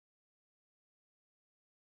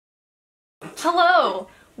Hello!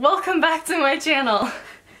 Welcome back to my channel.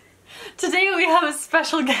 Today we have a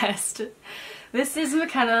special guest. This is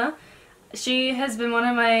McKenna. She has been one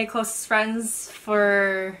of my closest friends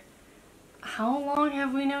for... how long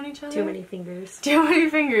have we known each other? Too many fingers. Too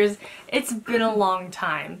many fingers. It's been a long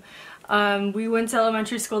time. We went to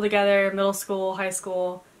elementary school together, middle school, high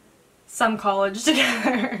school, some college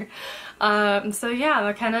together. So yeah,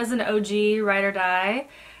 McKenna is an OG, ride or die.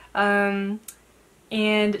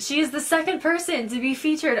 And she is the second person to be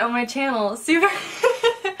featured on my channel. Super.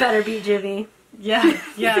 Better be Jimmy. Yeah,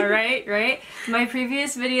 right? My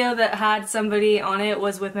previous video that had somebody on it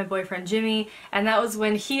was with my boyfriend Jimmy, and that was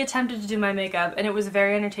when he attempted to do my makeup, and it was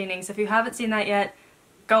very entertaining. So if you haven't seen that yet,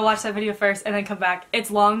 go watch that video first and then come back. It's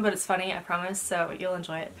long, but it's funny, I promise, so you'll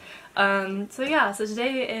enjoy it. So yeah, so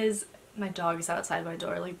today is... my dog is outside my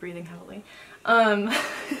door, like, breathing heavily.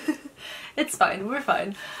 It's fine, we're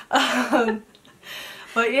fine.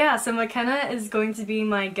 But yeah, so McKenna is going to be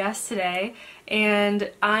my guest today,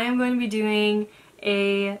 and I am going to be doing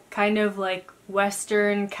a kind of like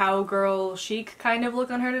Western cowgirl chic kind of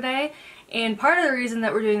look on her today. And part of the reason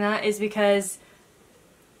that we're doing that is because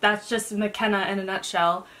that's just McKenna in a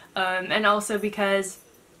nutshell, and also because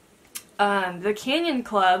the Canyon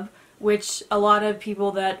Club, which a lot of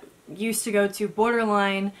people that used to go to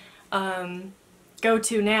Borderline go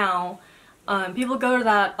to now, people go to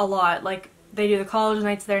that a lot, like they do the college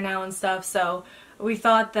nights there now and stuff, so we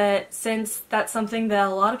thought that since that's something that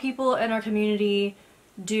a lot of people in our community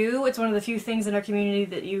do, it's one of the few things in our community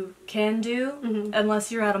that you can do,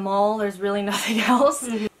 unless you're at a mall, there's really nothing else.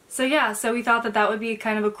 So yeah, so we thought that that would be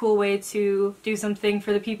kind of a cool way to do something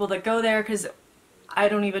for the people that go there, because I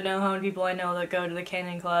don't even know how many people I know that go to the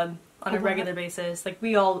Canyon Club on a regular basis. Like,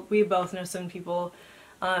 we both know some people.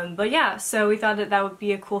 But yeah, so we thought that that would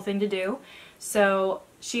be a cool thing to do. So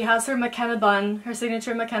she has her McKenna bun, her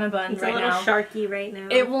signature McKenna bun right now. It's a little sharky right now.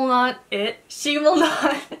 She will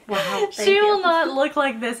not, wow, she will not look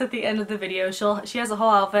like this at the end of the video. She has a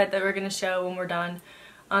whole outfit that we're going to show when we're done.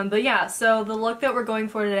 But yeah, so the look that we're going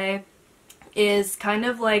for today is kind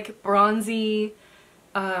of like bronzy.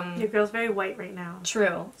 Your girl's very white right now.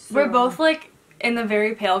 True. So. We're both like in the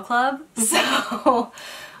very pale club, so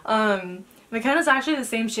McKenna's actually the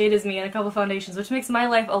same shade as me in a couple foundations, which makes my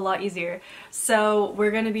life a lot easier. So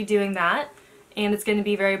we're going to be doing that, and it's going to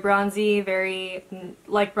be very bronzy, very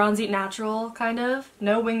like bronzy natural kind of.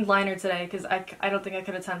 No winged liner today, because I don't think I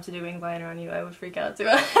could attempt to do winged liner on you. I would freak out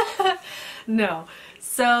too. No.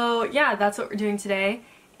 So yeah, that's what we're doing today.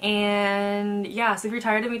 And yeah, so if you're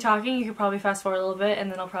tired of me talking, you could probably fast forward a little bit,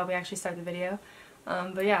 and then I'll probably actually start the video.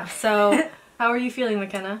 But yeah, so how are you feeling,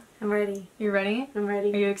 McKenna? I'm ready. You ready? I'm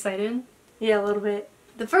ready. Are you excited? Yeah, a little bit.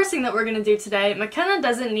 The first thing that we're going to do today, McKenna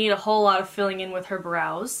doesn't need a whole lot of filling in with her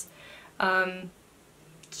brows.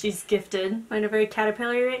 She's gifted. Mine are very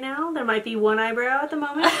caterpillar right now. There might be one eyebrow at the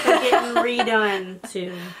moment. They're getting redone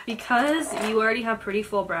soon. Because you already have pretty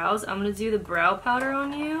full brows, I'm going to do the brow powder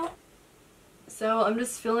on you. So I'm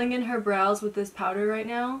just filling in her brows with this powder right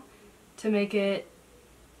now to make it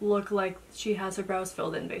look like she has her brows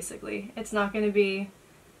filled in, basically. It's not going to be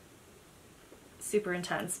super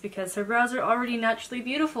intense because her brows are already naturally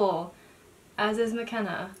beautiful, as is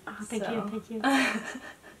McKenna. Oh, thank you. I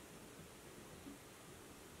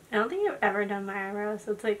don't think I've ever done my eyebrows,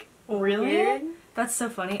 so it's like really weird. That's so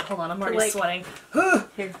funny. Hold on, I'm already like, sweating.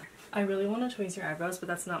 Here. I really want to tweeze your eyebrows, but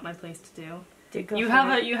that's not my place to do. Dude, go you for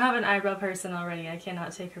have it. you have an eyebrow person already. I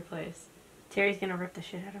cannot take her place. Terry's gonna rip the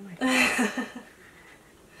shit out of my face.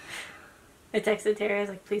 I texted Terry, I was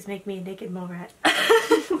like, please make me a naked mole rat.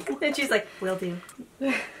 And she's like, will do.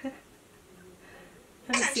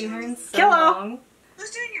 Haven't seen her in so Hello. long.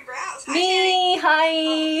 Who's doing your brows? Hi, Me! Terry.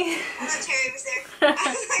 Hi! Oh, I thought Terry was there. I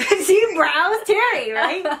was like, See brows, Terry,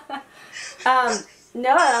 right?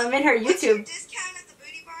 No, I'm in her what's your YouTube. discount at the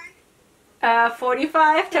booty barn?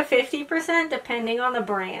 45 to 50% depending on the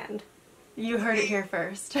brand. You heard it here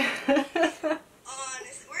first. Honestly, where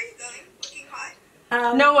are you going? Looking hot?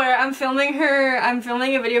 Nowhere. I'm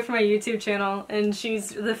filming a video for my YouTube channel, and she's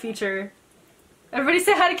the feature. Everybody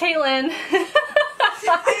say hi to Caitlin.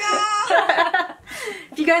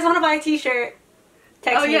 If you guys want to buy a t-shirt,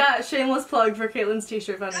 text me. Yeah, shameless plug for Caitlin's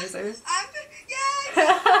t-shirt fundraiser.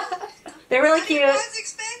 Yeah. They're really cute. That's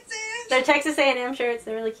expensive. They're Texas A&M shirts.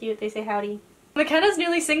 They're really cute. They say howdy. McKenna's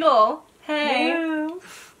newly single. Hey. Yeah.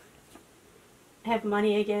 I have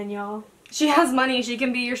money again, y'all. She has money. She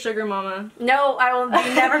can be your sugar mama. No, I will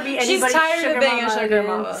never be anybody's She's tired sugar of being mama a sugar again.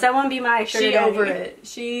 mama. Someone be my sugar She's daddy. over it.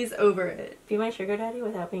 She's over it. Be my sugar daddy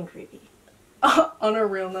without being creepy. On a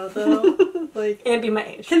real note, though, like, And be my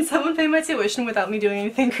age. can someone pay my tuition without me doing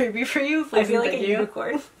anything creepy for you? Please I feel and like a thank you.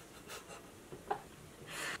 unicorn.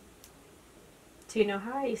 So you know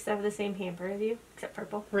how I used to have the same hamper as you, except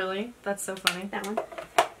purple? Really? That's so funny. That one.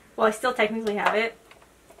 Well, I still technically have it,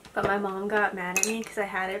 but my mom got mad at me because I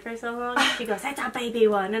had it for so long. She goes, "That's a baby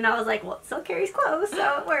one," and I was like, "Well, it still carries clothes,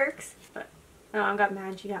 so it works." But my mom got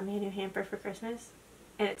mad. She got me a new hamper for Christmas,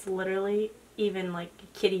 and it's literally even like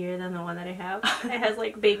kiddier than the one that I have. It has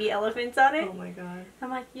like baby elephants on it. Oh my god. I'm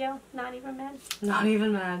like, yo, not even mad. Not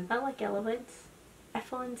even mad. I like elephants.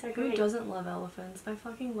 F1s are Who great. doesn't love elephants? I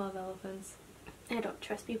fucking love elephants. I don't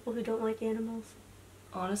trust people who don't like animals.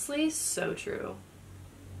 Honestly, so true.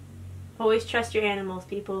 Always trust your animals,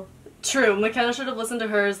 people. True. McKenna should have listened to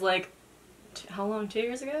hers like, how long? 2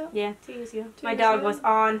 years ago? Yeah, 2 years ago. My years dog ago? was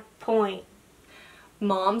on point.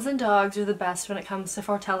 Moms and dogs are the best when it comes to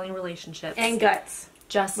foretelling relationships. And guts.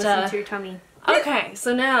 Just Listen to your tummy. Okay,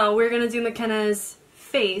 so now we're gonna do McKenna's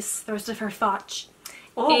face, the rest of her fotch.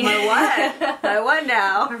 Oh, my what? My what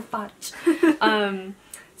now? Her fotch.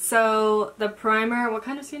 So the primer, what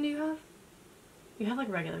kind of skin do you have? You have like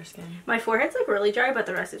regular skin. My forehead's like really dry, but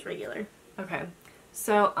the rest is regular. Okay,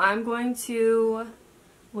 so I'm going to,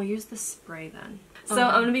 we'll use the spray then. So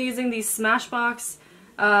I'm gonna be using the Smashbox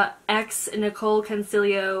X Nicole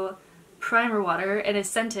Concilio primer water, and it's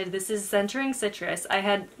scented. This is Centering Citrus. I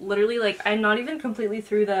had literally like, I'm not even completely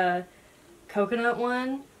through the coconut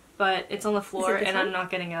one, but it's on the floor and I'm not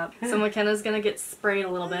getting up. So McKenna's gonna get sprayed a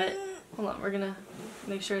little bit. Hold on, we're gonna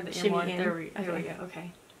make sure that you're more. There we go.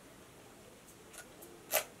 Okay.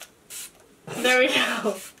 There we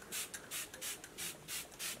go.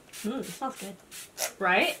 It smells good.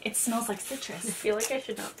 Right? It smells like I citrus. feel like I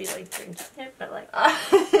should not be like drinking it, but like.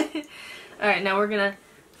 Alright, now we're gonna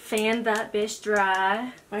fan that bitch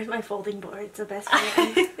dry. Where's my folding board? It's the best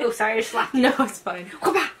fan. Oh, sorry, I slapped you. No, it's fine.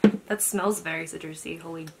 That smells very citrusy.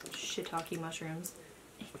 Holy shiitake mushrooms.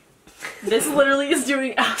 This literally is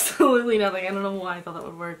doing absolutely nothing. I don't know why I thought that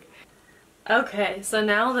would work. Okay, so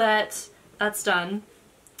now that that's done,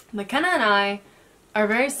 McKenna and I are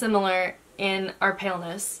very similar in our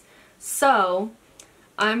paleness. So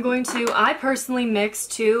I personally mix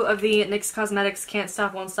 2 of the NYX Cosmetics Can't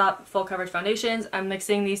Stop Won't Stop full coverage foundations. I'm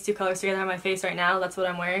mixing these 2 colors together on my face right now. That's what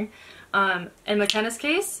I'm wearing. In McKenna's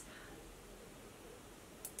case,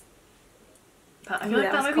 I feel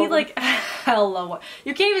like that might be like hella white.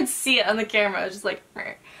 You can't even see it on the camera. It's just like,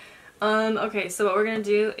 okay, so what we're gonna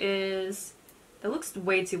do is, that looks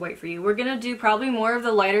way too white for you. We're gonna do probably more of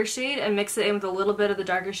the lighter shade and mix it in with a little bit of the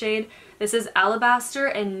darker shade. This is Alabaster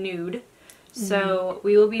and Nude. So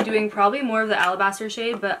we will be doing probably more of the Alabaster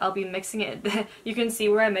shade, but I'll be mixing it. You can see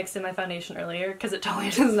where I mixed in my foundation earlier because it totally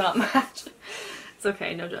does not match. It's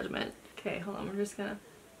okay, no judgment. Okay, hold on, we're just gonna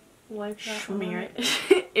wipe that Smear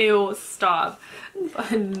it. Ew, stop.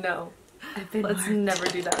 No. Let's marked. never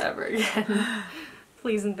do that ever again.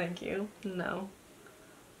 Please and thank you. No.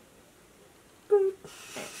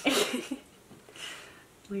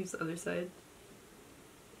 Leaves the other side.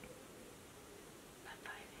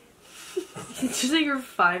 Did you say you're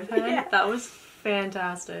 5 head? Yeah. That was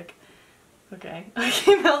fantastic. Okay. I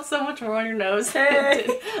came out so much more on your nose than it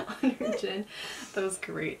did on your chin. That was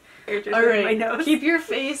great. Alright, my nose. keep your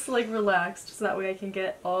face like relaxed so that way I can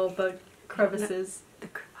get all the crevices. The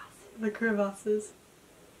crevasses. The crevasses.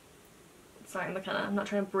 Sorry, McKenna, I'm not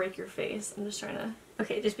trying to break your face. I'm just trying to...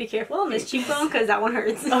 Okay, just be careful on this cheekbone because that one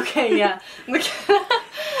hurts. Okay, yeah.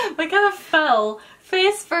 McKenna fell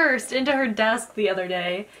face first into her desk the other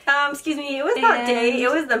day. Excuse me, it was not day,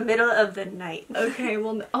 it was the middle of the night. Okay,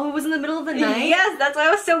 well, oh, it was in the middle of the night? Yes, that's why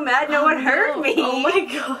I was so mad no one heard me. Oh my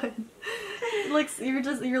god. Like, you're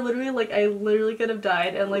literally like, I literally could have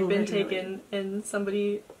died and like been taken and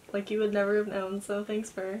somebody, like, you would never have known, so thanks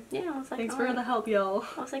for, Yeah, I was like, thanks for the help, y'all.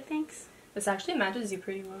 I was like, thanks. This actually matches you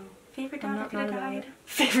pretty well. Favorite I'm daughter not could have mad about died. it.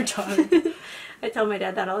 Favorite daughter. I tell my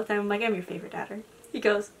dad that all the time. I'm like, I'm your favorite daughter. He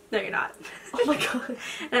goes, no, you're not. Oh my god.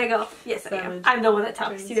 And I go, yes, I am. Savage. I'm the one that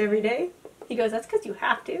talks to you Crazy. every day. He goes, that's because you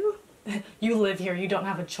have to. You live here, you don't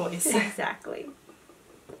have a choice. Exactly.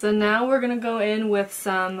 So now we're gonna go in with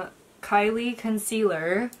some Kylie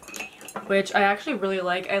concealer, which I actually really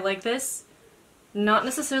like. I like this, not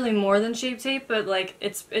necessarily more than Shape Tape, but like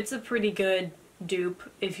it's a pretty good dupe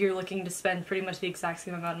if you're looking to spend pretty much the exact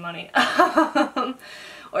same amount of money.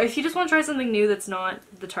 Or if you just want to try something new that's not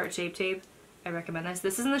the Tarte Shape Tape, I recommend this.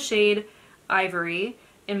 This is in the shade Ivory,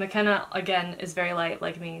 and McKenna, again, is very light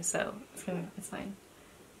like me, so it's fine.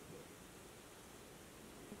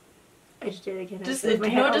 I just did it again. Just,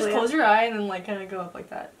 just close your eye and then like kind of go up like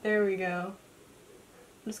that. There we go.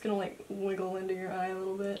 I'm just gonna like wiggle into your eye a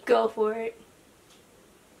little bit. Go for it.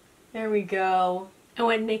 There we go. I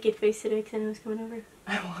went naked face today because I knew it was coming over.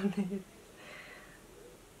 I wanted.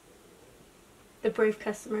 The brave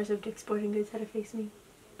customers of Dick's Sporting Goods had to face me.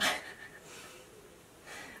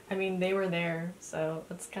 I mean, they were there, so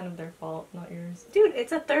that's kind of their fault, not yours. Dude,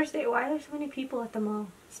 it's a Thursday. Why are there so many people at the mall?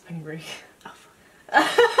 Spring break. Oh,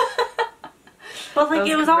 fuck. But like,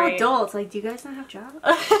 it was all adults. Like, do you guys not have jobs?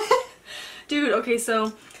 Dude, okay,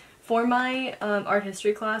 so for my art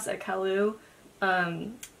history class at Kalu,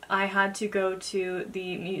 I had to go to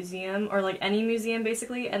the museum, or like any museum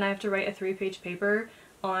basically, and I have to write a 3-page paper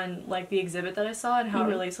on like the exhibit that I saw and how it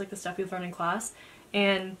relates to like the stuff we've learned in class.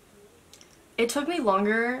 And it took me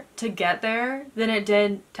longer to get there than it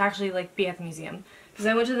did to actually like be at the museum. Because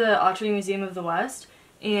I went to the Autry Museum of the West,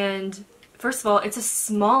 and first of all, it's a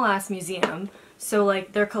small ass museum. So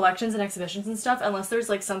like their collections and exhibitions and stuff, unless there's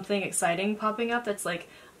like something exciting popping up that's like,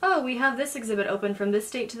 oh, we have this exhibit open from this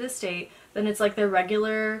state to this state, then it's like the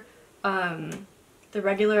regular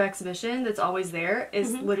exhibition that's always there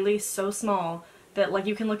is literally so small that like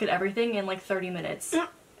you can look at everything in like 30 minutes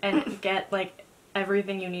and get like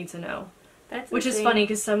everything you need to know. That's Which is funny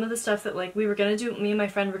because some of the stuff that like we were gonna do, me and my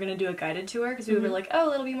friend were gonna do a guided tour because we were like, oh,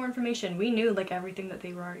 that'll be more information. We knew like everything that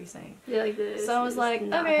they were already saying. Yeah, like this. So I was like,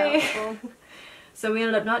 okay. So we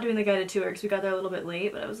ended up not doing the guided tour because we got there a little bit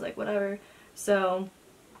late, but I was like, whatever. So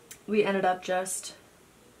we ended up just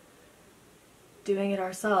doing it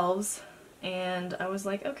ourselves, and I was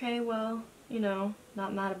like, okay, well, you know,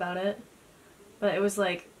 not mad about it. But it was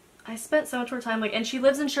like, I spent so much more time, like, and she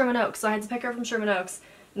lives in Sherman Oaks, so I had to pick her up from Sherman Oaks.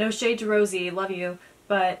 No shade to Rosie, love you,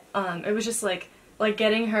 but it was just like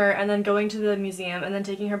getting her and then going to the museum and then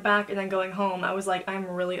taking her back and then going home. I was like, I'm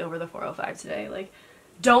really over the 405 today. Like,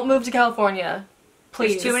 don't move to California.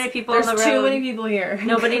 Please. There's too many people on the road. There's too many people here.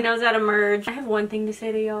 Nobody knows how to merge. I have one thing to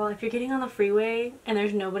say to y'all. If you're getting on the freeway and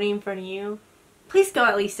there's nobody in front of you, please go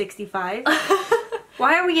at least 65.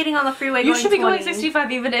 Why are we getting on the freeway You going should be 20? going 65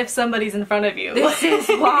 even if somebody's in front of you. This is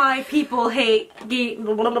why people hate...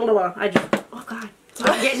 I just... Oh, God.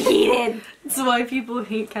 I'm getting heated. That's why people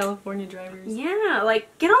hate California drivers. Yeah,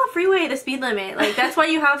 like, get on the freeway the speed limit. Like, that's why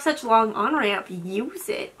you have such long on-ramp. Use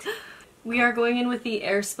it. We are going in with the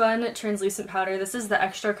Airspun translucent powder. This is the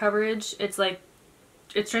extra coverage. It's like,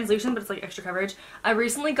 it's translucent, but it's like extra coverage. I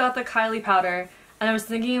recently got the Kylie powder, and I was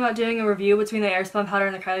thinking about doing a review between the Airspun powder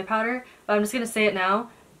and the Kylie powder, but I'm just gonna say it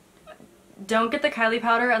now. Don't get the Kylie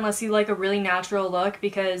powder unless you like a really natural look,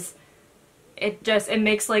 because it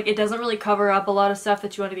makes like, it doesn't really cover up a lot of stuff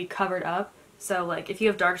that you want to be covered up. So like, if you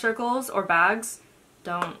have dark circles or bags,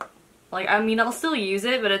 don't. Like, I mean, I'll still use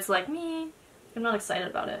it, but it's like, meh. I'm not excited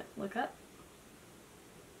about it. Look up.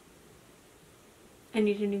 I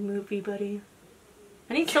need a new movie, buddy.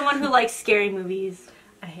 I need someone who likes scary movies.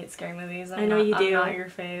 I hate scary movies. I know you do. I'm not your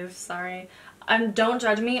fave. Sorry. Don't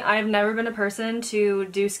judge me. I've never been a person to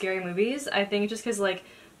do scary movies. I think just because like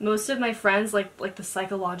most of my friends like the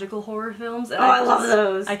psychological horror films. And I love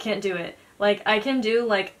those. I can't do it. Like I can do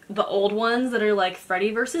like the old ones that are like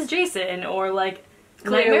Freddy versus Jason, or like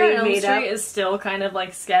Nightmare on Elm Street is still kind of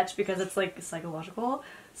like sketch because it's like psychological.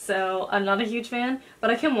 So I'm not a huge fan, but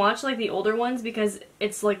I can watch like the older ones because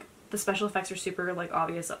it's like the special effects are super like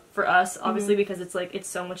obvious for us, obviously, because it's like it's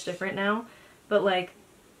so much different now. But like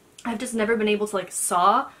I've just never been able to like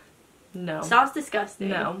Saw. No. Saw's disgusting.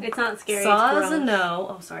 No. It's not scary. Saw it's is a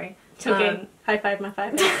no. Oh, sorry. It's okay. High five my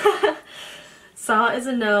five. Saw is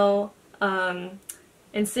a no.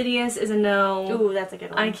 Insidious is a no. Ooh, that's a good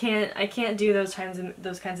one. I can't do those kinds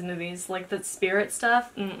of movies. Like the spirit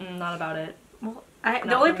stuff, not about it. Well,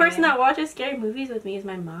 the only person that watches scary movies with me is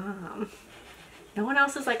my mom. No one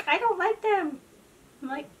else is like, I don't like them. I'm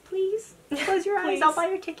like, please, close your eyes. I'll buy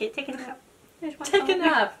your ticket. Take a nap. Take a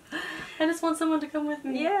nap. I just want someone to come with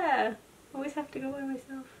me. Yeah. Always have to go by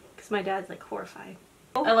myself. Because my dad's like horrified.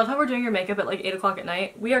 I love how we're doing your makeup at like 8 o'clock at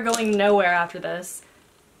night. We are going nowhere after this.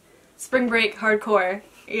 Spring break, hardcore.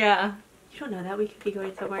 Yeah. You don't know that. We could be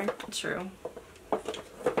going somewhere. True.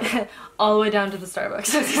 All the way down to the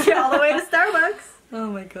Starbucks. All the way to Starbucks. Oh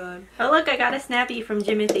my god. Oh look, I got a Snappy from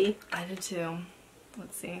Jimothy. I did too.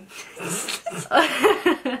 Let's see.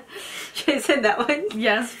 Should I send that one?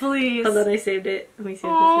 Yes, please. Hold on, I saved it. Let me see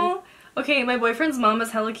what this is. Okay, my boyfriend's mom is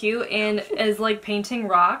hella cute and is like painting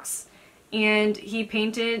rocks, and she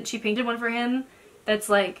painted one for him that's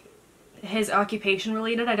like his occupation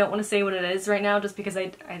related. I don't want to say what it is right now just because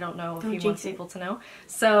I don't know if he wants people to know.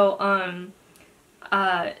 So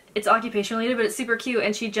it's occupation related, but it's super cute,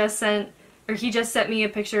 and he just sent me a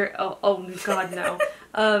picture. Oh god, no.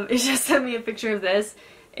 He just sent me a picture of this,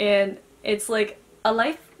 and it's like a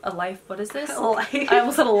life, what is this? I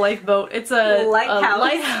almost said a lifeboat. It's a lighthouse. A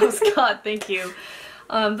lighthouse. God, thank you.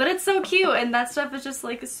 But it's so cute, and that stuff is just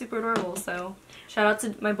like super adorable, so Shout out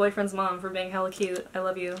to my boyfriend's mom for being hella cute. I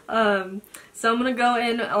love you. So I'm gonna go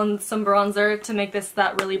in on some bronzer to make this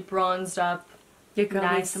that really bronzed up, Your girl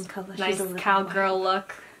needs nice, some color. nice She's a little cowgirl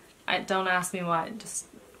look. Don't ask me why.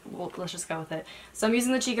 Let's just go with it. So I'm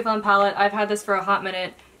using the Cheekathon palette. I've had this for a hot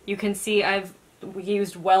minute. You can see I've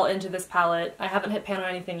used well into this palette. I haven't hit pan on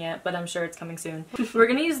anything yet, but I'm sure it's coming soon. We're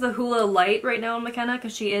gonna use the Hula Light right now on McKenna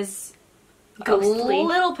because she is ghostly. a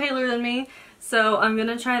little paler than me. So I'm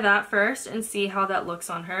gonna try that first and see how that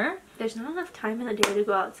looks on her. There's not enough time in the day to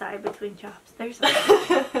go outside between jobs. There's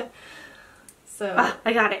So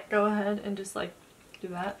I got it. Go ahead and just like do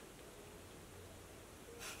that.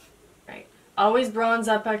 Right. Always bronze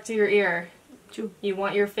up back to your ear. True. You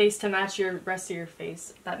want your face to match your rest of your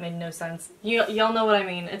face. That made no sense. Y'all know what I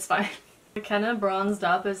mean. It's fine. McKenna bronzed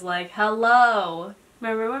up is like, hello.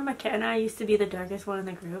 Remember when McKenna used to be the darkest one in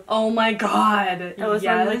the group? Oh my god. That was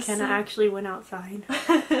yes. when McKenna actually went outside.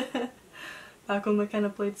 Back when McKenna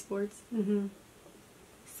played sports. Mm-hmm.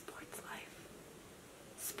 Sports life.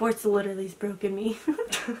 Sports literally has broken me.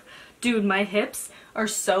 Dude, my hips are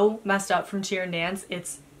so messed up from cheer and dance.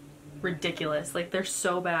 It's ridiculous. Like, they're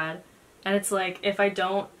so bad. And it's like, if I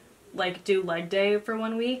don't like do leg day for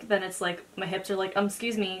 1 week, then it's like my hips are like,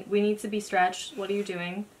 excuse me, we need to be stretched. What are you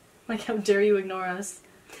doing? Like, how dare you ignore us?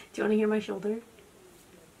 Do you want to hear my shoulder?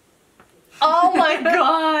 Oh my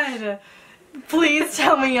god! Please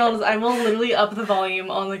tell me y'all. I will literally up the volume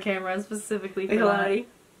on the camera specifically for that. Ew!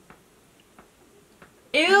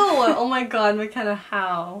 Oh my god, McKenna,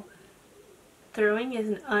 how? Throwing is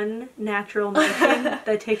an unnatural motion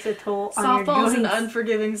that takes a toll on your joints. Softball's an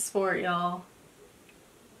unforgiving sport, y'all.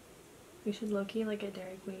 We should low-key like get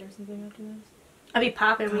Dairy Queen or something after this. I'll be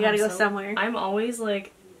popping. We gotta go somewhere. I'm always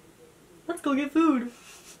like, let's go get food.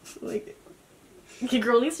 Like, your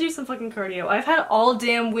girl needs to do some fucking cardio. I've had all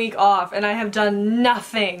damn week off and I have done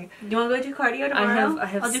nothing. You wanna go do cardio tomorrow? I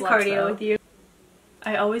have I'll do slept, cardio though. with you.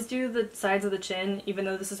 I always do the sides of the chin, even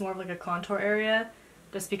though this is more of like a contour area,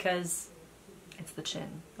 just because it's the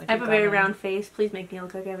chin. Like, I have a very round face. Please make me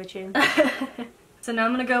look like I have a chin. So now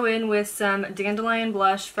I'm gonna go in with some Dandelion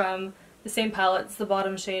blush from the same palette. It's the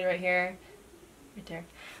bottom shade right here. Right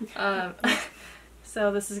there.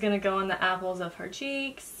 So this is gonna go on the apples of her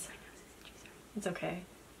cheeks. It's okay.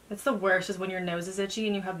 It's the worst is when your nose is itchy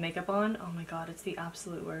and you have makeup on. Oh my god, it's the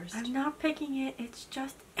absolute worst. I'm not picking it. It's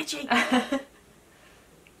just itchy.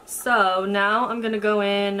 So now I'm gonna go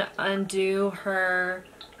in and do her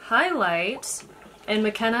highlight. And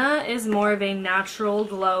McKenna is more of a natural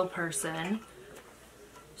glow person.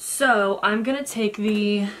 So I'm gonna take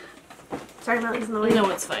the... Sorry, Melly's in the way. No,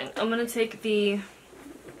 it's fine. I'm gonna take the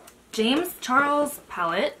James Charles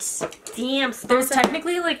palette. Damn, There's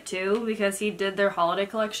technically like two because he did their holiday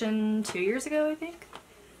collection 2 years ago, I think.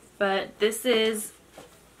 But this is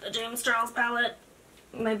the James Charles palette.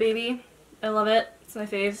 My baby. I love it. It's my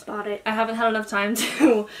fave. Spot it. I haven't had enough time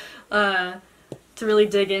to really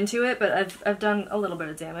dig into it, but I've done a little bit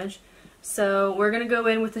of damage. So we're gonna go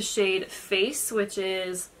in with the shade Face, which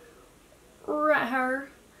is right here,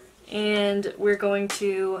 and we're going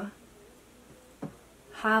to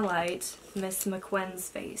highlight Miss McQuen's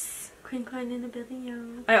face. Quinn in the building,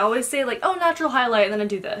 yo. I always say like, oh, natural highlight, and then I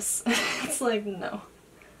do this. It's like, no.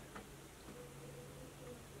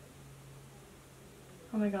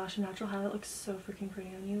 Oh my gosh, a natural highlight looks so freaking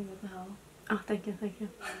pretty on you. What the hell? Oh, thank you, thank you.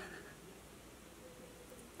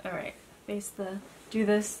 Alright, do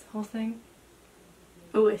this whole thing.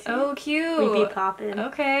 Ooh, I see. Oh, cute. We be popping.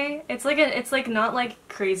 Okay. It's like not like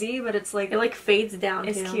crazy, but it's like... It like fades down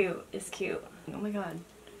It's too. cute. It's cute. Oh my god.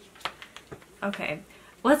 Okay.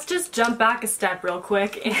 Let's just jump back a step real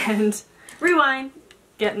quick and... Rewind.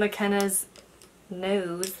 Get McKenna's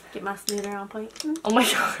nose. Get my smoother on point. Oh my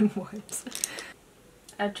god, what?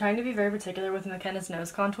 I'm trying to be very particular with McKenna's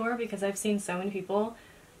nose contour because I've seen so many people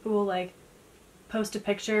who will like post a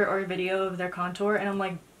picture or a video of their contour and I'm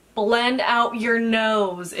like, blend out your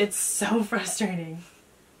nose. It's so frustrating.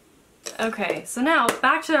 Okay, so now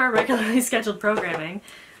back to our regularly scheduled programming.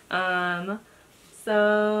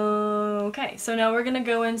 So now we're gonna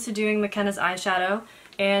go into doing McKenna's eyeshadow,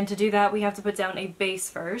 and to do that we have to put down a base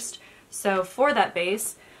first. So for that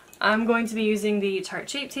base, I'm going to be using the Tarte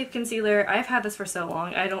Shape Tape Concealer. I've had this for so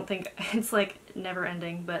long, I don't think it's like never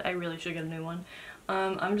ending, but I really should get a new one.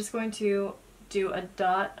 I'm just going to do a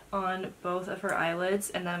dot on both of her eyelids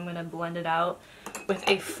and then I'm going to blend it out with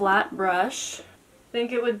a flat brush. I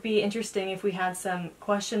think it would be interesting if we had some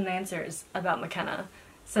question and answers about McKenna,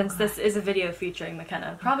 since this is a video featuring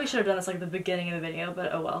McKenna. Probably should have done this like the beginning of the video,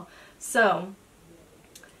 but oh well. So,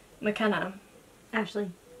 McKenna. Ashley.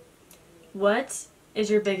 What is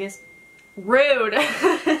your biggest... Rude!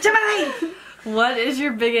 Jemai! What is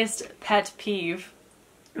your biggest pet peeve?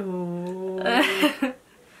 Ooh.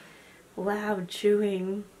 Loud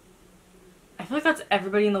chewing. I feel like that's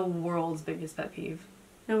everybody in the world's biggest pet peeve.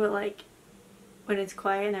 No, but like when it's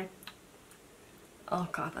quiet and I... Oh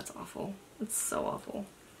god, that's awful. It's so awful.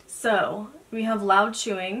 So, we have loud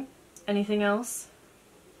chewing. Anything else?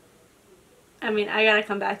 I mean, I gotta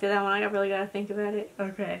come back to that one. I really gotta think about it.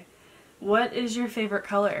 Okay. What is your favorite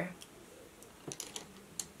color?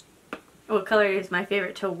 What color is my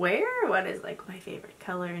favorite to wear? Or what is like my favorite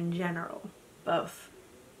color in general? Both.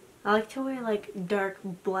 I like to wear like dark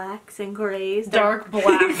blacks and grays. Dark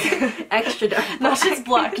black. Extra dark black. Not just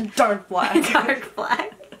black, dark black. Dark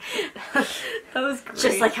black. That was great.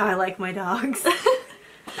 Just like how I like my dogs.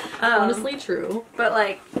 Honestly true. But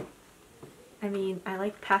like, I mean, I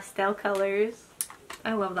like pastel colors.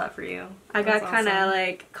 I love that for you. I got That's kind of awesome.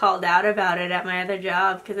 like called out about it at my other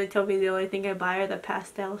job because they told me the only thing I buy are the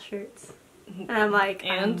pastel shirts. And I'm like,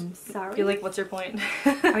 And? I'm sorry. You're like, what's your point?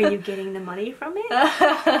 Are you getting the money from it?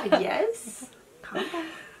 Yes.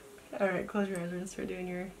 Alright, close your eyes. We're gonna start doing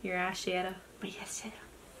your eyeshadow. Yes.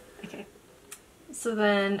 Okay. So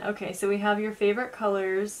then, okay, so we have your favorite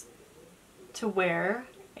colors to wear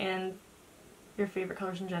and your favorite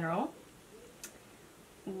colors in general.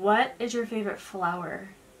 What is your favorite flower?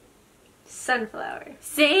 Sunflower.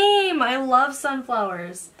 Same! I love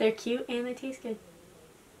sunflowers. They're cute and they taste good.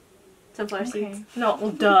 Sunflower seeds. No,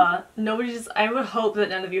 well, duh. Nobody just, I would hope that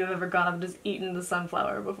none of you have ever gone up and just eaten the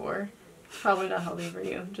sunflower before. Probably not healthy for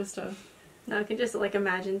you. Just a... No, I can just like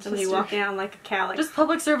imagine somebody Just- walking out like a cow. Like, Just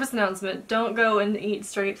public service announcement. Don't go and eat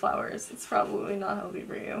straight flowers. It's probably not healthy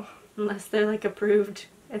for you. unless they're like approved.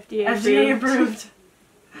 FDA FDA approved.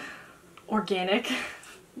 Organic.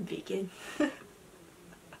 Vegan. Oh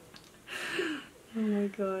my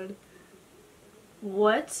god.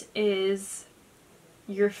 What is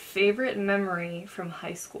your favorite memory from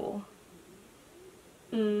high school?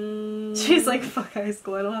 She's like, fuck high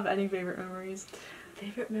school, I don't have any favorite memories.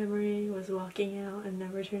 Favorite memory was walking out and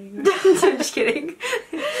never turning around. I'm just kidding.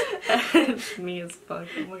 Me as fuck,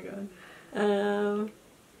 oh my god.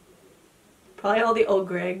 Probably all the old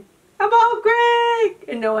Greg. I'm old Greg!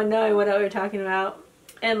 And no one knowing what we were talking about.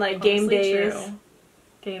 And like game Honestly, days. true.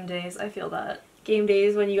 Game days, I feel that. Game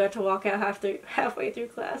days when you got to walk out halfway through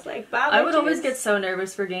class like, bye. I would bitches. always get so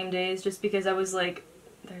nervous for game days just because I was like,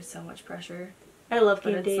 there's so much pressure. I love But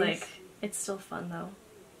game it's days. like, it's still fun though.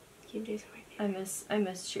 Game days are my favorite. I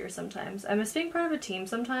miss cheer sometimes. I miss being part of a team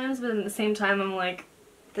sometimes, but at the same time I'm like,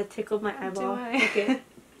 That tickled my eyeball. I? Okay.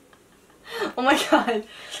 oh my god.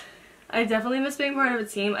 I definitely miss being part of a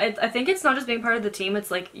team. I think it's not just being part of the team,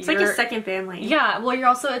 it's like It's like your second family. Yeah, well you're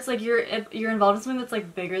also, it's like you're involved in something that's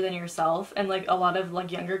like bigger than yourself, and like a lot of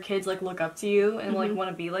like younger kids like look up to you and like want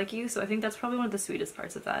to be like you, so I think that's probably one of the sweetest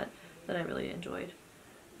parts of that I really enjoyed.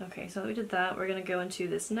 Okay, so we did that. We're gonna go into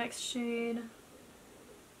this next shade.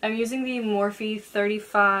 I'm using the Morphe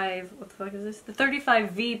 35, what the fuck is this? The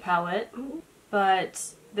 35V palette, but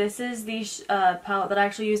this is the palette that I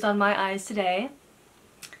actually used on my eyes today.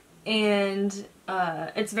 And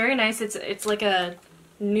it's very nice. It's like a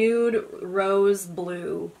nude rose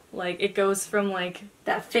blue. Like it goes from like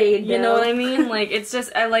That fade. you know what I mean? Like it's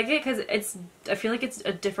just, I like it because I feel like it's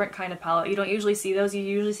a different kind of palette. You don't usually see those. You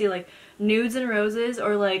usually see like nudes and roses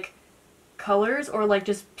or like colors or like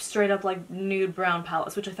just straight up like nude brown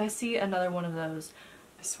palettes, which if I see another one of those,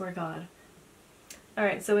 I swear to God.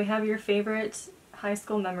 Alright, so we have your favorite high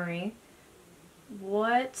school memory.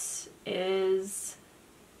 What is...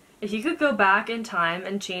 If you could go back in time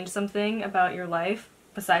and change something about your life,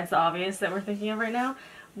 besides the obvious that we're thinking of right now,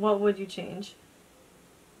 what would you change?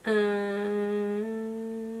 I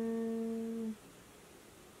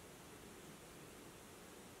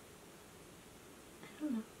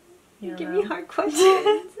don't know. You Give know? me hard questions.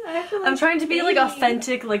 I have to, like, I'm trying to be like think.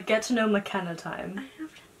 authentic, like get to know McKenna time. I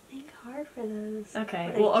have to think hard for those. Okay,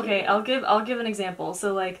 But well, I okay, can't. I'll give an example.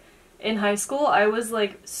 So like in high school, I was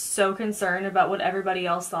like so concerned about what everybody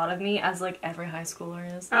else thought of me, as like every high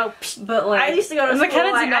schooler is. Oh, But like I used to go to school.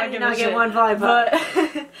 McKenna Like, did not I did give not a get shit. one vibe,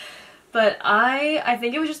 But but I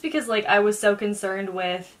think it was just because like I was so concerned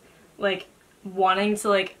with like wanting to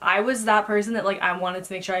like, I was that person that like I wanted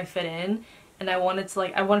to make sure I fit in, and I wanted to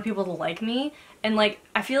like, I wanted people to like me, and like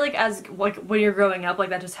I feel like as like when you're growing up, like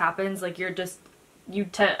that just happens. Like you're just,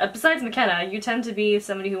 besides McKenna, you tend to be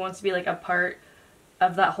somebody who wants to be like a part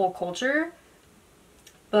of that whole culture.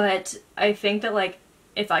 But I think that like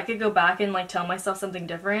if I could go back and like tell myself something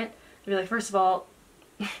different, I'd be like, first of all,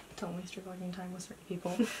 don't waste your fucking time with certain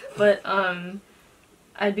people. But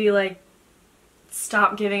I'd be like,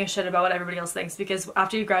 stop giving a shit about what everybody else thinks, because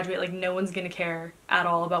after you graduate, like, no one's gonna care at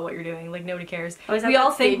all about what you're doing. Like, nobody cares. We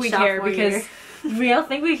all think we care because we have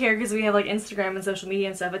like Instagram and social media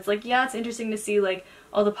and stuff. It's like, yeah, it's interesting to see like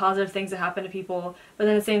all the positive things that happen to people, but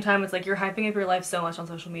then at the same time it's like you're hyping up your life so much on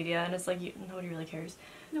social media, and it's like nobody really cares.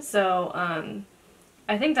 Nope. So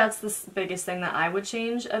I think that's the biggest thing that I would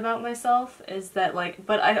change about myself, is that, like,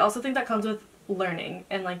 but I also think that comes with learning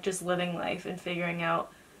and like just living life and figuring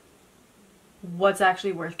out what's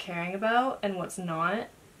actually worth caring about and what's not.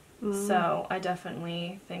 So I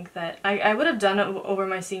definitely think that I would have done it over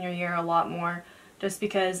my senior year a lot more, just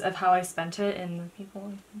because of how I spent it and the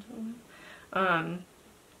people I spent it with.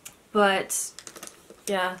 But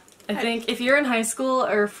yeah, I think if you're in high school,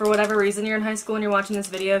 or for whatever reason you're in high school and you're watching this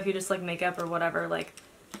video, if you just like makeup or whatever, like,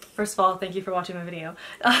 first of all, thank you for watching my video.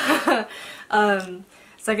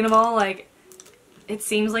 Second of all, like, it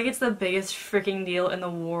seems like it's the biggest freaking deal in the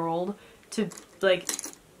world to like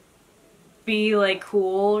be like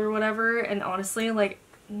cool or whatever, and honestly, like,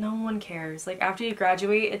 no one cares. Like, after you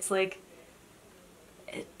graduate, it's like,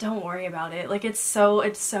 don't worry about it. Like, it so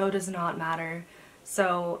does not matter.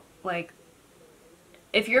 So like,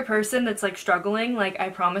 if you're a person that's like struggling, like, I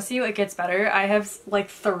promise you it gets better. I have like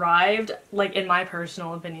thrived, like, in my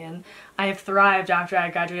personal opinion, I have thrived after I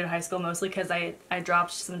graduated high school, mostly because I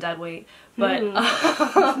dropped some dead weight, but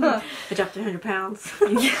I dropped 100 pounds.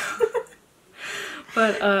 Yeah.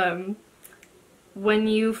 But when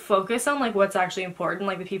you focus on like what's actually important,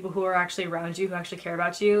 like the people who are actually around you, who actually care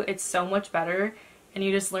about you, it's so much better, and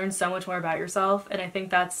you just learn so much more about yourself. And I think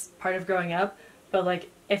that's part of growing up. But like,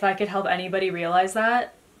 if I could help anybody realize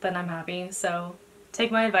that, then I'm happy. So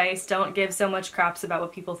take my advice. Don't give so much craps about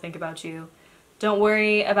what people think about you. Don't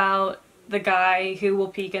worry about the guy who will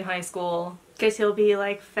peak in high school, because he'll be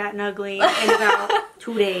like fat and ugly in about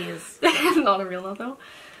 2 days. Not a real note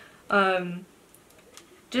though.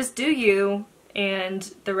 Just do you, and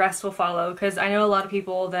the rest will follow. Because I know a lot of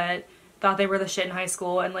people that thought they were the shit in high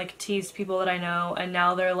school and like teased people that I know, and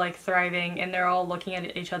now they're like thriving, and they're all looking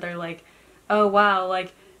at each other like, oh wow,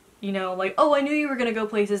 like, you know, like, oh, I knew you were gonna go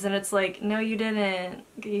places, and it's like, no you didn't.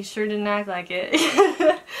 You sure didn't act like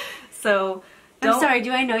it. So I'm sorry,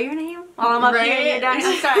 do I know your name? While I'm up here and you're down.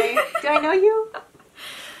 I'm sorry, do I know you?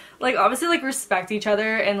 Like, obviously, like, respect each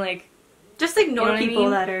other, and like, just ignore, you know, people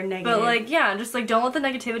that are negative. But like, yeah, just like, don't let the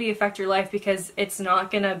negativity affect your life, because it's not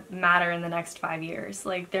gonna matter in the next 5 years.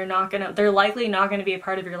 Like, they're likely not gonna be a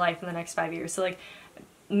part of your life in the next 5 years. So like,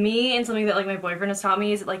 me, and something that like my boyfriend has taught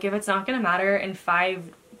me, is like, if it's not gonna matter in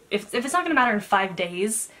if it's not gonna matter in 5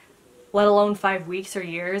 days, let alone 5 weeks or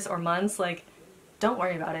years or months, like, don't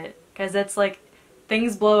worry about it, because it's like,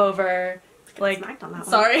 things blow over. Like, on that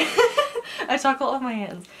sorry. I talk a lot with my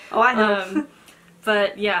hands. Oh, I know.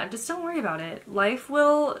 But yeah, just don't worry about it. Life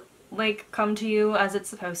will like come to you as it's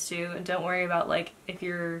supposed to, and don't worry about like if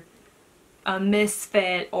you're a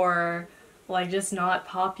misfit or like just not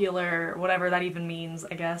popular, whatever that even means,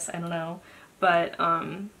 I guess. I don't know. But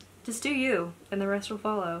just do you, and the rest will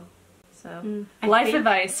follow. So life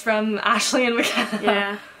advice from Ashley and McKenna.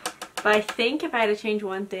 Yeah. But I think if I had to change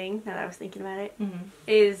one thing, now that I was thinking about it,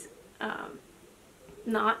 is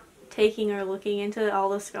not taking or looking into all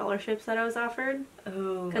the scholarships that I was offered.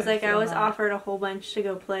 Oh, because like I was offered a whole bunch to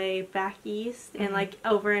go play back east and like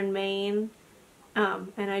over in Maine,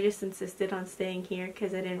 and I just insisted on staying here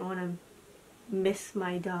because I didn't want to miss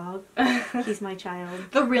my dog. He's my child.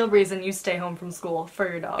 The real reason you stay home from school, for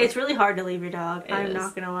your dog. It's really hard to leave your dog. I'm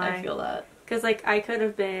not gonna lie. I feel that. Because like I could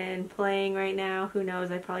have been playing right now. Who knows?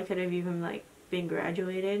 I probably could have even like been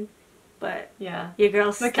graduated. But yeah, your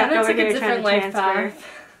girl's stuck over here trying to transfer. Path.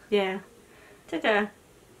 Yeah, took a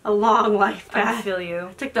long life path. I feel you.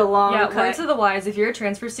 Took the long cut. Words of the wise. If you're a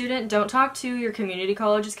transfer student, don't talk to your community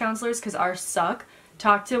college's counselors, because ours suck.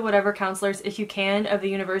 Talk to whatever counselors, if you can, of the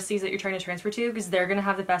universities that you're trying to transfer to, because they're going to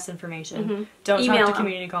have the best information. Don't talk to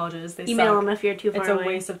community colleges. They Email suck. them if you're too far away. It's a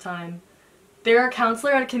waste of time. They're a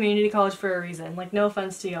counselor at a community college for a reason. Like, no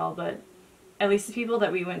offense to y'all, but at least the people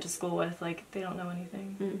that we went to school with, like, they don't know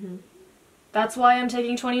anything. That's why I'm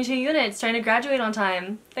taking 22 units, trying to graduate on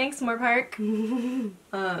time. Thanks, Moorpark.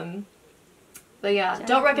 But yeah,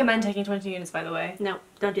 don't recommend taking 22 units, by the way. No,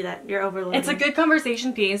 don't do that. You're overloaded. It's a good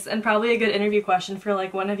conversation piece and probably a good interview question for,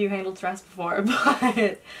 like, when have you handled stress before?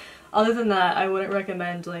 But other than that, I wouldn't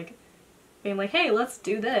recommend, like, being like, hey, let's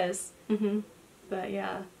do this. But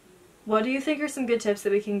yeah. What do you think are some good tips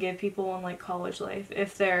that we can give people on, like, college life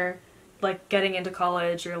if they're, like, getting into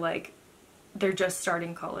college or, like, they're just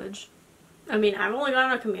starting college? I mean, I've only gone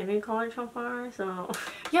to community college so far, so...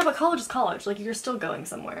 Yeah, but college is college. Like, you're still going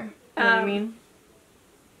somewhere. You know what I mean?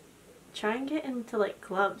 try and get into like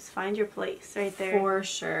clubs. Find your place right there. For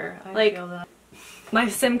sure. I Like- feel that. My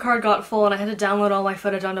SIM card got full and I had to download all my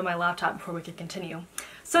footage onto my laptop before we could continue.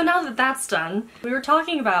 So now that that's done, we were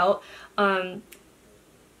talking about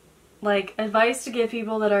like advice to give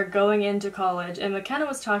people that are going into college, and McKenna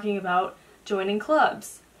was talking about joining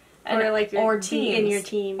clubs. Or like or be teams in your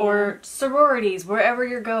team, or sororities, wherever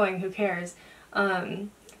you're going, who cares.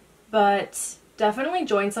 But definitely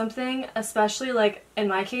join something, especially like in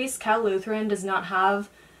my case, Cal Lutheran does not have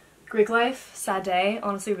Greek life. Sad day.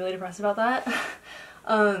 Honestly, really depressed about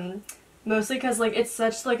that. Mostly because like it's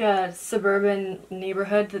such like a suburban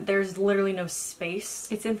neighborhood that there's literally no space.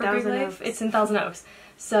 It's in for Greek Thousand life. Oaks. It's in Thousand Oaks.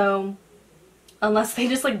 So unless they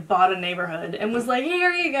just like bought a neighborhood and was like,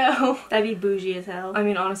 here you go. That'd be bougie as hell. I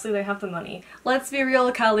mean, honestly, they have the money. Let's be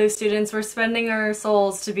real, Kalu students. We're spending our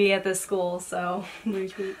souls to be at this school, so.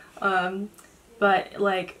 Retweet. But,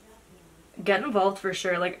 like, get involved for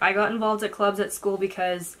sure. Like, I got involved at clubs at school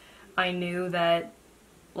because I knew that,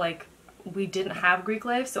 like, we didn't have Greek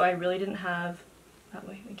life, so I really didn't have, that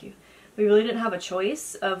way, thank you. We really didn't have a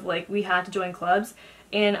choice of, like, we had to join clubs.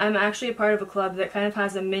 And I'm actually a part of a club that kind of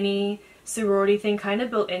has a mini sorority thing kind of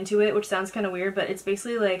built into it, which sounds kind of weird, but it's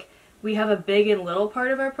basically like we have a big and little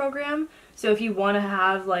part of our program. So if you want to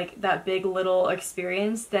have like that big little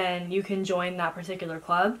experience, then you can join that particular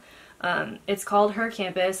club. It's called Her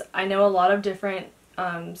Campus. I know a lot of different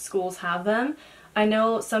schools have them. I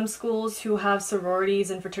know some schools who have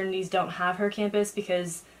sororities and fraternities don't have Her Campus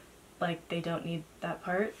because like they don't need that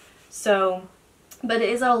part. So but it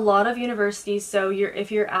is at a lot of universities, so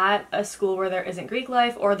if you're at a school where there isn't Greek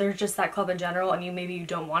life, or there's just that club in general, and maybe you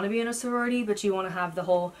don't want to be in a sorority, but you want to have the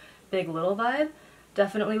whole big little vibe,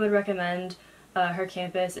 definitely would recommend Her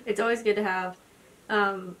Campus. It's always good to have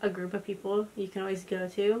a group of people you can always go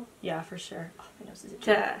to. Yeah, for sure. Oh, my nose is itchy.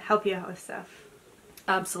 To help you out with stuff.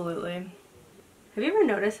 Absolutely. Have you ever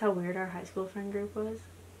noticed how weird our high school friend group was?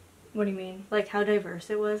 What do you mean? Like how diverse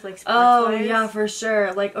it was, like Oh, sports-wise? yeah, for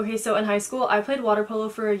sure. Like, okay, so in high school, I played water polo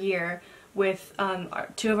for a year with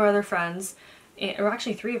two of our other friends, or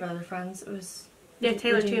actually three of our other friends. It was... Yeah,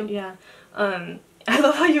 Taylor too. Yeah. I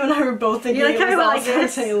love how you and I were both thinking You're like, it was "I like also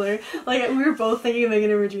this." Taylor. Like, we were both thinking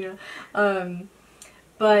Megan and Regina.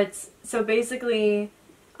 But, so basically,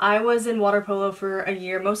 I was in water polo for a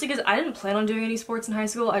year, mostly because I didn't plan on doing any sports in high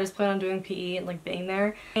school. I just planned on doing PE and, like, being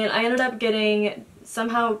there. And I ended up getting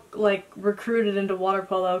somehow, like, recruited into water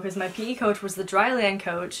polo because my PE coach was the dryland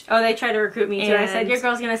coach. Oh, they tried to recruit me too. I said, And- your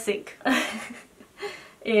girl's gonna sink.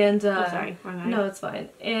 And, Oh, sorry. Wrong guy. no, it's fine.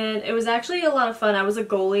 And it was actually a lot of fun. I was a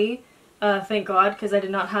goalie, thank God, because I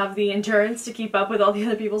did not have the endurance to keep up with all the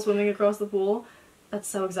other people swimming across the pool. That's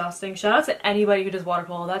so exhausting. Shout out to anybody who does water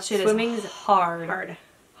polo. That shit Swimming's is hard. Hard.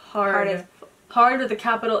 Hard. as- Hard with a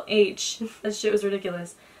capital H. That shit was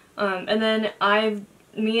ridiculous. And then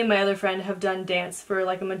me and my other friend have done dance for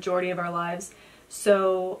like a majority of our lives.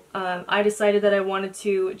 So I decided that I wanted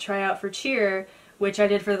to try out for cheer, which I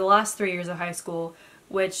did for the last 3 years of high school,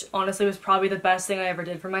 which honestly was probably the best thing I ever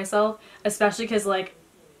did for myself, especially because like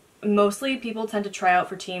mostly people tend to try out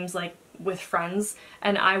for teams like with friends,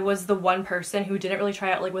 and I was the one person who didn't really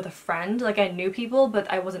try out like with a friend. Like I knew people,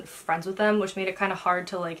 but I wasn't friends with them, which made it kind of hard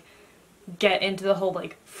to like get into the whole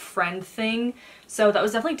like friend thing. So that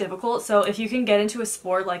was definitely difficult. So if you can get into a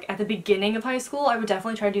sport like at the beginning of high school, I would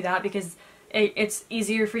definitely try to do that because it's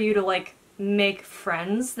easier for you to like make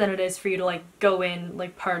friends than it is for you to like go in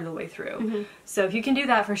like part of the way through. Mm-hmm. So if you can do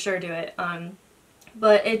that, for sure do it.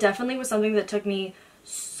 But it definitely was something that took me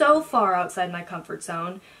so far outside my comfort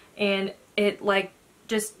zone, and it like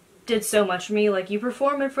just did so much for me. Like you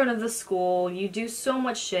perform in front of the school, you do so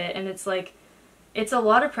much shit, and it's like it's a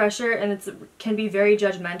lot of pressure, and it can be very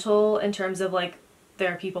judgmental in terms of like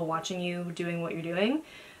there are people watching you doing what you're doing.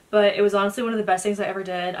 But it was honestly one of the best things I ever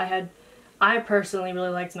did. I personally really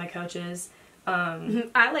liked my coaches.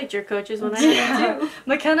 I liked your coaches when I Yeah. did too.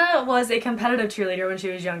 McKenna was a competitive cheerleader when she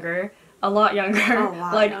was younger. A lot younger. A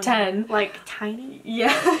lot like younger. 10. Like tiny?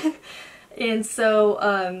 Yeah. And so,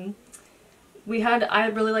 I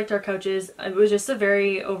really liked our coaches. It was just a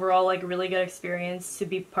very overall, like, really good experience to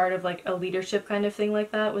be part of, like, a leadership kind of thing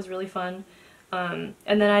like that. It was really fun. And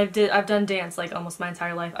then I've done dance, like, almost my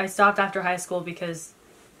entire life. I stopped after high school because,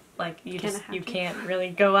 like, you can't really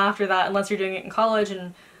go after that unless you're doing it in college,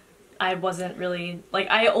 and I wasn't really, like,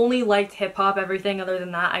 I only liked hip-hop. Everything other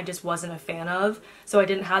than that I just wasn't a fan of, so I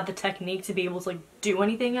didn't have the technique to be able to, like, do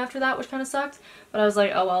anything after that, which kind of sucked. But I was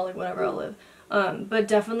like, oh well, like, whatever, I'll live. But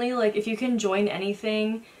definitely, like, if you can join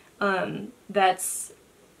anything that's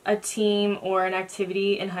a team or an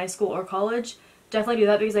activity in high school or college, definitely do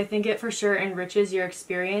that because I think it for sure enriches your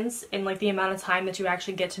experience and like the amount of time that you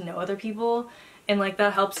actually get to know other people, and like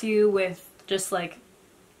that helps you with just like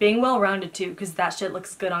being well-rounded too, because that shit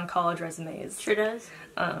looks good on college resumes. Sure does.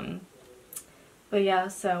 But yeah,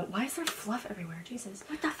 so why is there fluff everywhere? Jesus.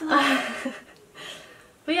 What the fluff?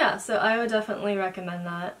 But yeah, so I would definitely recommend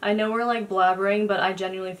that. I know we're like blabbering, but I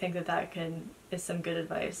genuinely think that is some good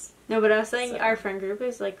advice. No, but I was saying our friend group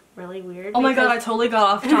is like really weird. Oh my god, I totally got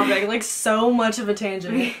off topic. Like so much of a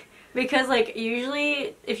tangent. Because like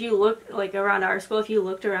usually if you look like around our school, if you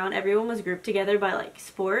looked around, everyone was grouped together by like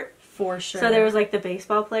sport. For sure. So there was like the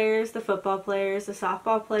baseball players, the football players, the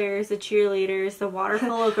softball players, the cheerleaders, the water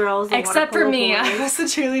polo girls, the except water for polo me, boys. I was the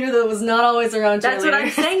cheerleader that was not always around cheerleaders. That's what I'm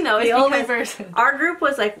saying though. The only person. Our group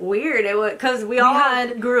was like weird. It was because we all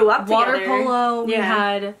had grew up water together. polo. We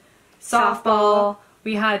had softball.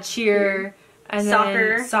 We had cheer. And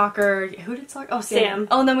then soccer. Who did soccer? Oh, Sam.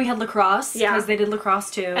 Oh, and then we had lacrosse. Yeah. Because they did lacrosse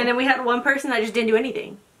too. And then we had one person that just didn't do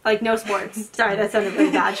anything. Like, no sports. Sorry, that sounded really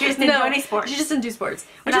bad. She just didn't do any sports. She just didn't do sports.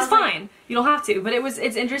 Which is fine. You don't have to. But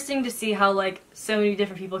it's interesting to see how, like, so many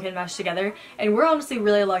different people can mesh together. And we're honestly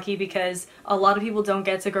really lucky because a lot of people don't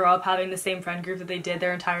get to grow up having the same friend group that they did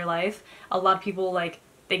their entire life. A lot of people, like,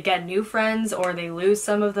 they get new friends or they lose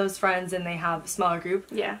some of those friends and they have a smaller group.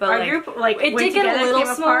 Yeah. But our group, like, it did get a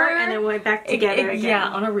little smaller. And then went back together again. Yeah,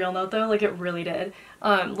 on a real note, though, like, it really did.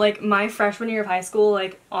 Like, my freshman year of high school,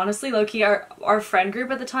 like, honestly, low-key, our friend group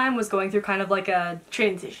at the time was going through kind of, like, a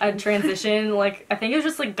transition. Like, I think it was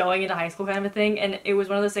just, like, going into high school kind of a thing, and it was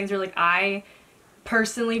one of those things where, like, I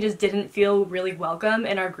personally just didn't feel really welcome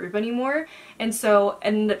in our group anymore. And so,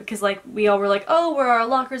 and because, like, we all were like, oh, where are our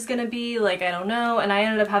lockers gonna be? Like, I don't know. And I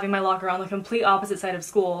ended up having my locker on the complete opposite side of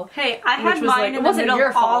school. Hey, I had mine in the middle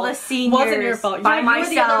of all the seniors. Wasn't your fault. By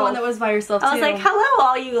myself. You were the other one that was by yourself, too. I was like, hello,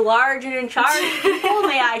 all you large and in charge people.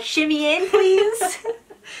 May I shimmy in, please?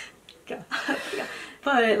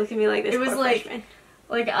 But look at me like this. It was like, freshman.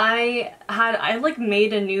 Like, I like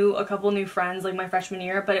made a couple new friends, like, my freshman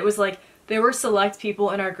year, but it was like, there were select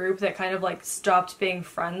people in our group that kind of like stopped being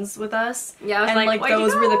friends with us. Yeah, I was and like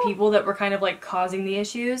those were the people that were kind of like causing the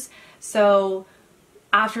issues. So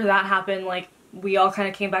after that happened, like we all kind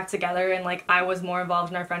of came back together and like I was more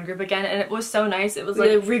involved in our friend group again, and it was so nice. It was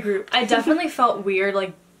like regrouped. I definitely felt weird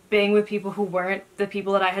like being with people who weren't the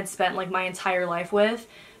people that I had spent like my entire life with.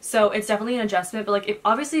 So it's definitely an adjustment, but like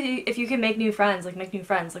obviously if you can make new friends, like make new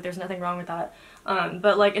friends, like there's nothing wrong with that.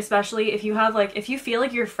 But like especially if you have like, if you feel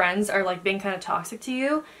like your friends are like being kind of toxic to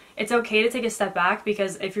you, it's okay to take a step back,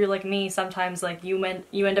 because if you're like me, sometimes like you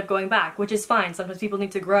end up going back, which is fine. Sometimes people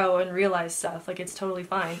need to grow and realize stuff, like it's totally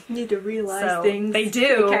fine. You need to realize things. They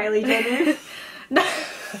do. Kylie Jenner.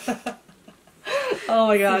 Oh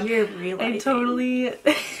my god. So you're realizing. I totally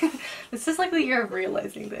this is like the year of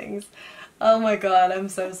realizing things. Oh my god, I'm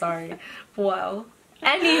so sorry. Wow.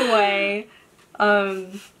 Anyway,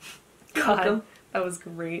 God, that was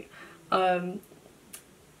great. Yeah,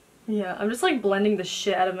 I'm just like blending the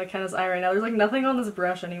shit out of McKenna's eye right now. There's like nothing on this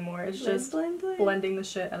brush anymore. It's just blending the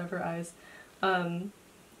shit out of her eyes.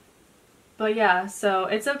 But yeah, so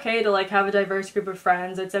it's okay to like have a diverse group of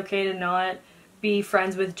friends. It's okay to not be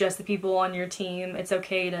friends with just the people on your team. It's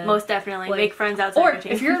okay to most definitely like, make friends outside your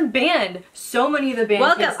team. Or if you're in band, so many of the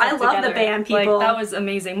band kids I love together. The band people. Like, that was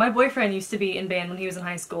amazing. My boyfriend used to be in band when he was in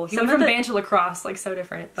high school. He went from band to lacrosse, like so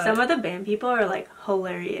different. But some of the band people are like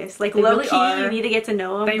hilarious. Like they low really key, are. You need to get to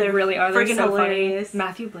know them. They really are. They're freaking so hilarious. Funny.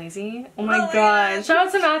 Matthew Blazy. Oh my god. Shout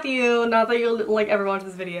out to Matthew. Not that you'll like ever watch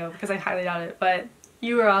this video, because I highly doubt it, but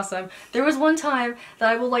you were awesome. There was one time that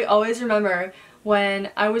I will like always remember when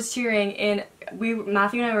I was cheering, and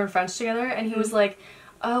Matthew and I were in French together, and he was like,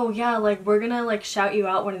 oh yeah, like we're gonna like shout you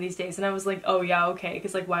out one of these days, and I was like, oh yeah, okay,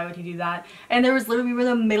 because like why would he do that? And there was literally, we were in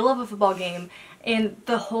the middle of a football game, and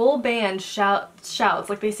the whole band shouts,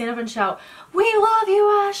 like they stand up and shout, we love you,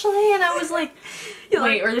 Ashley, and I was like,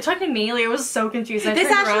 wait, are they talking to me? Like I was so confused. I this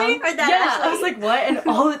turned Ashley around. or that Ashley? I was like, what? And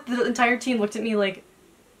all the entire team looked at me like,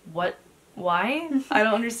 what? Why? I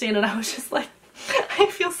don't understand. And I was just like, I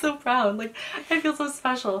feel so proud, like I feel so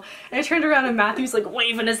special. And I turned around and Matthew's like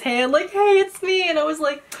waving his hand like, hey, it's me, and I was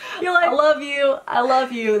like, you're like, I love you, I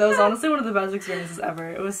love you. That was honestly one of the best experiences ever.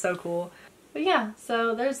 It was so cool. But yeah,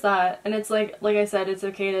 so there's that. And it's like I said, it's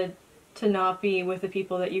okay to not be with the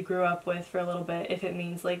people that you grew up with for a little bit if it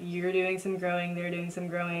means like you're doing some growing, they're doing some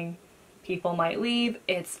growing. People might leave,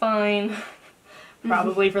 it's fine.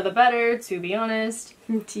 Probably for the better, to be honest.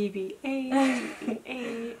 TBH.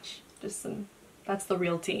 Just some, that's the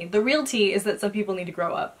real tea. The real tea is that some people need to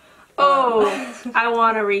grow up. Oh, I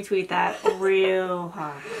want to retweet that real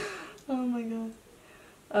hard. Oh my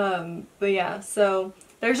god. But yeah, so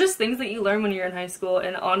there's just things that you learn when you're in high school,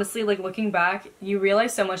 and honestly, like, looking back, you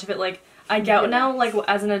realize so much of it. Like, I get now, like,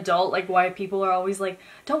 as an adult, like, why people are always like,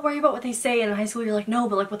 don't worry about what they say, and in high school you're like, no,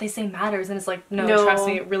 but, like, what they say matters, and it's like, no. Trust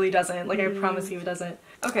me, it really doesn't. Like, I promise you it doesn't.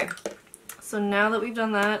 Okay, so now that we've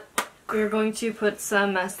done that, we're going to put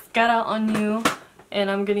some mascara on you, and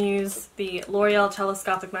I'm gonna use the L'Oreal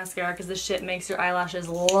Telescopic Mascara, because this shit makes your eyelashes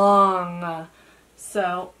long.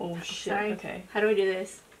 So, oh shit, Sorry. Okay. How do we do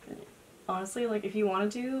this? Honestly, like, if you want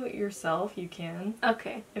to do it yourself, you can.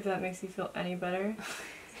 Okay. If that makes you feel any better.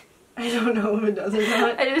 I don't know if it does or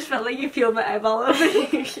not. I just felt like you peeled my eyeball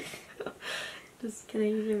over. Just, can I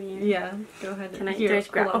use your mirror? Yeah, go ahead. Can I Here,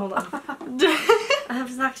 just grab? hold on. I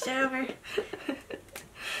have knocked it over.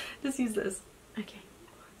 Just use this. Okay.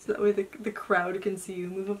 So that way the crowd can see you.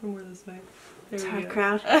 Move over more this way. There we Sorry, go.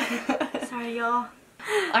 crowd. Sorry, y'all.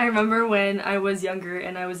 I remember when I was younger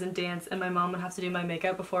and I was in dance and my mom would have to do my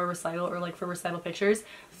makeup before a recital or like for recital pictures.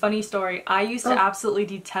 Funny story, I used to absolutely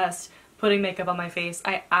detest putting makeup on my face.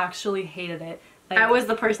 I actually hated it. Like, I was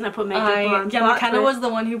the person that put makeup on. Yeah, McKenna was the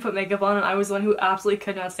one who put makeup on and I was the one who absolutely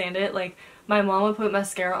could not stand it. Like, my mom would put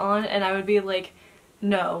mascara on and I would be like,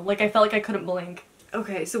 no. Like, I felt like I couldn't blink.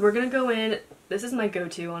 Okay, so we're gonna go in. This is my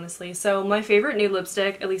go-to, honestly. So my favorite nude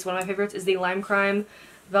lipstick, at least one of my favorites, is the Lime Crime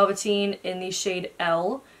Velveteen in the shade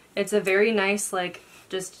L. It's a very nice, like,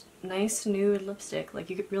 just nice nude lipstick. Like,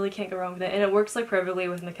 you really can't go wrong with it. And it works, like, perfectly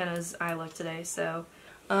with McKenna's eye look today, so.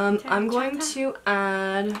 I'm going to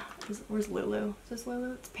add, where's Lulu? Is this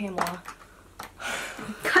Lulu? It's Pamela.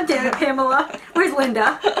 God damn it, Pamela. Where's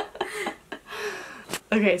Linda?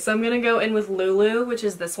 Okay, so I'm gonna go in with Lulu, which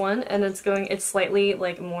is this one, and it's slightly,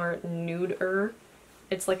 like, more nude-er.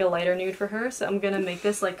 It's like a lighter nude for her, so I'm gonna make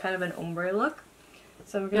this, like, kind of an ombre look.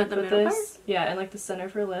 So we're gonna put this, yeah, in, like, the center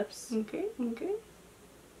of her lips. Okay, okay.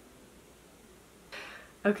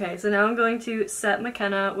 Okay, so now I'm going to set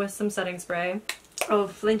McKenna with some setting spray. Oh,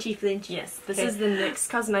 flinchy flinch. Yes, this is the NYX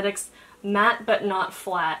Cosmetics Matte But Not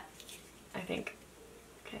Flat, I think.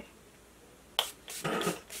 Okay.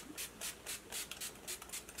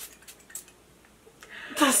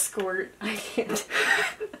 The squirt. I can't.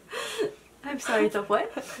 I'm sorry, the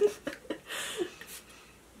what?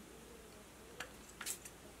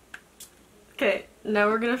 Okay, now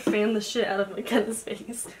we're gonna fan the shit out of McKenna's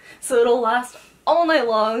face. So it'll last all night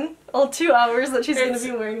long, all 2 hours that she's gonna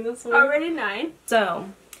be wearing this one. Already 9. So,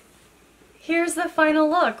 here's the final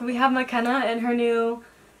look. We have McKenna in her new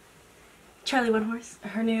Charlie One Horse.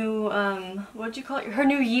 Her new, what'd you call it? Her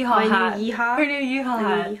new yeehaw My hat. new yeehaw? Her new yeehaw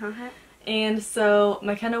hat. New yeehaw hat. And so,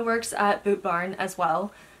 McKenna works at Boot Barn as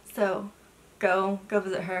well. So, go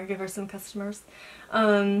visit her, give her some customers.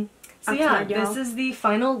 So yeah, this is the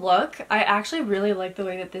final look. I actually really like the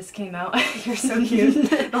way that this came out. You're so cute.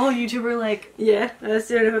 The whole YouTuber, like... Yeah, I was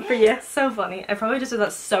doing it for you. So funny. I probably just did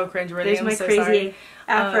that so cringeworthy. There's my crazy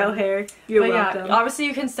afro hair. You're welcome. Yeah, obviously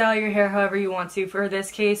you can style your hair however you want to. For this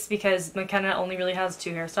case, because McKenna only really has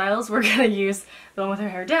 2 hairstyles, we're gonna use the one with her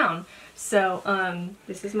hair down. So,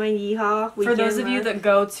 this is my yeehaw. For those of you that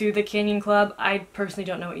go to the Canyon Club, I personally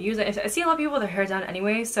don't know what you use. I see a lot of people with their hair down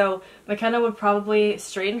anyway, so McKenna would probably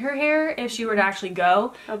straighten her hair if she were to actually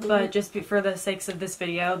go. But just for the sakes of this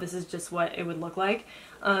video, this is just what it would look like.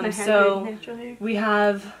 So we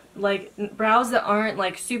have like brows that aren't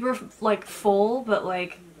like super like full, but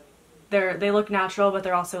like they look natural, but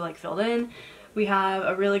they're also like filled in. We have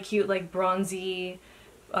a really cute like bronzy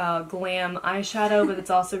glam eyeshadow, but it's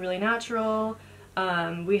also really natural.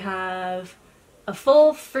 We have a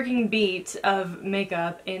full freaking beat of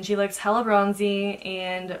makeup, and she looks hella bronzy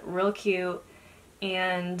and real cute.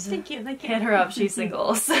 And thank you. Hit her up, she's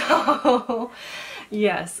single. So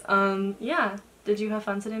yes, yeah. Did you have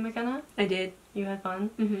fun today, McKenna? I did. You had fun?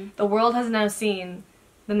 Mm-hmm. The world has now seen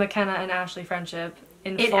the McKenna and Ashley friendship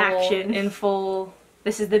in full action. In full.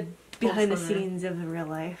 This is the behind the scenes of the real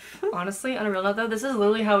life. Honestly, on a real note though, this is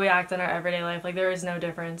literally how we act in our everyday life. Like, there is no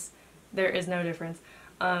difference. There is no difference.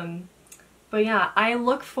 But yeah, I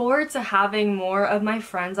look forward to having more of my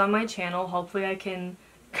friends on my channel. Hopefully I can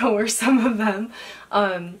coerce some of them.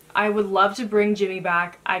 I would love to bring Jimmy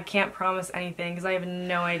back. I can't promise anything because I have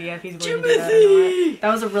no idea if he's willing to do that or not.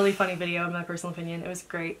 That was a really funny video in my personal opinion. It was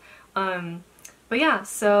great. But yeah,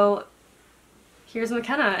 so here's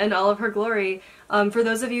McKenna in all of her glory. For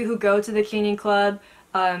those of you who go to the Canyon Club,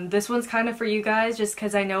 this one's kind of for you guys just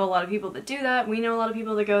because I know a lot of people that do that. We know a lot of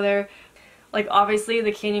people that go there. Like, obviously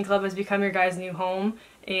the Canyon Club has become your guys' new home,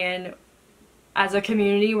 and as a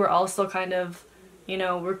community we're all still kind of, you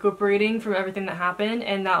know, recuperating from everything that happened,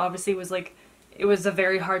 and that obviously was like, it was a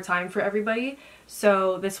very hard time for everybody.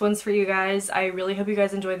 So this one's for you guys. I really hope you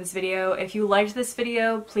guys enjoyed this video. If you liked this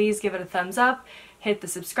video, please give it a thumbs up. hit the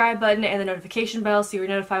subscribe button and the notification bell so you're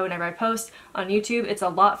notified whenever I post. On YouTube, it's a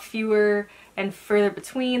lot fewer and further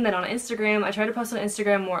between than on Instagram. I try to post on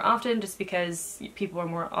Instagram more often just because people are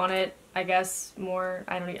more on it, I guess, more.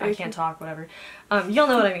 I can't talk, whatever. You'll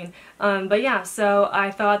know what I mean. But yeah, so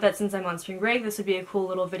I thought that since I'm on spring break, this would be a cool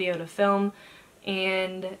little video to film.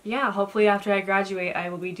 And yeah, hopefully after I graduate, I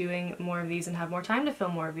will be doing more of these and have more time to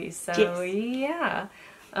film more of these. So yeah.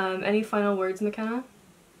 Any final words, McKenna?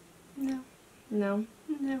 No. No?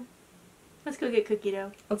 No. Let's go get cookie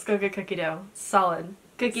dough. Let's go get cookie dough. Solid.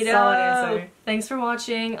 Cookie dough. Solid answer. Thanks for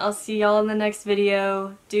watching. I'll see y'all in the next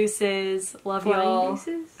video. Deuces. Love y'all.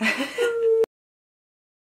 Deuces.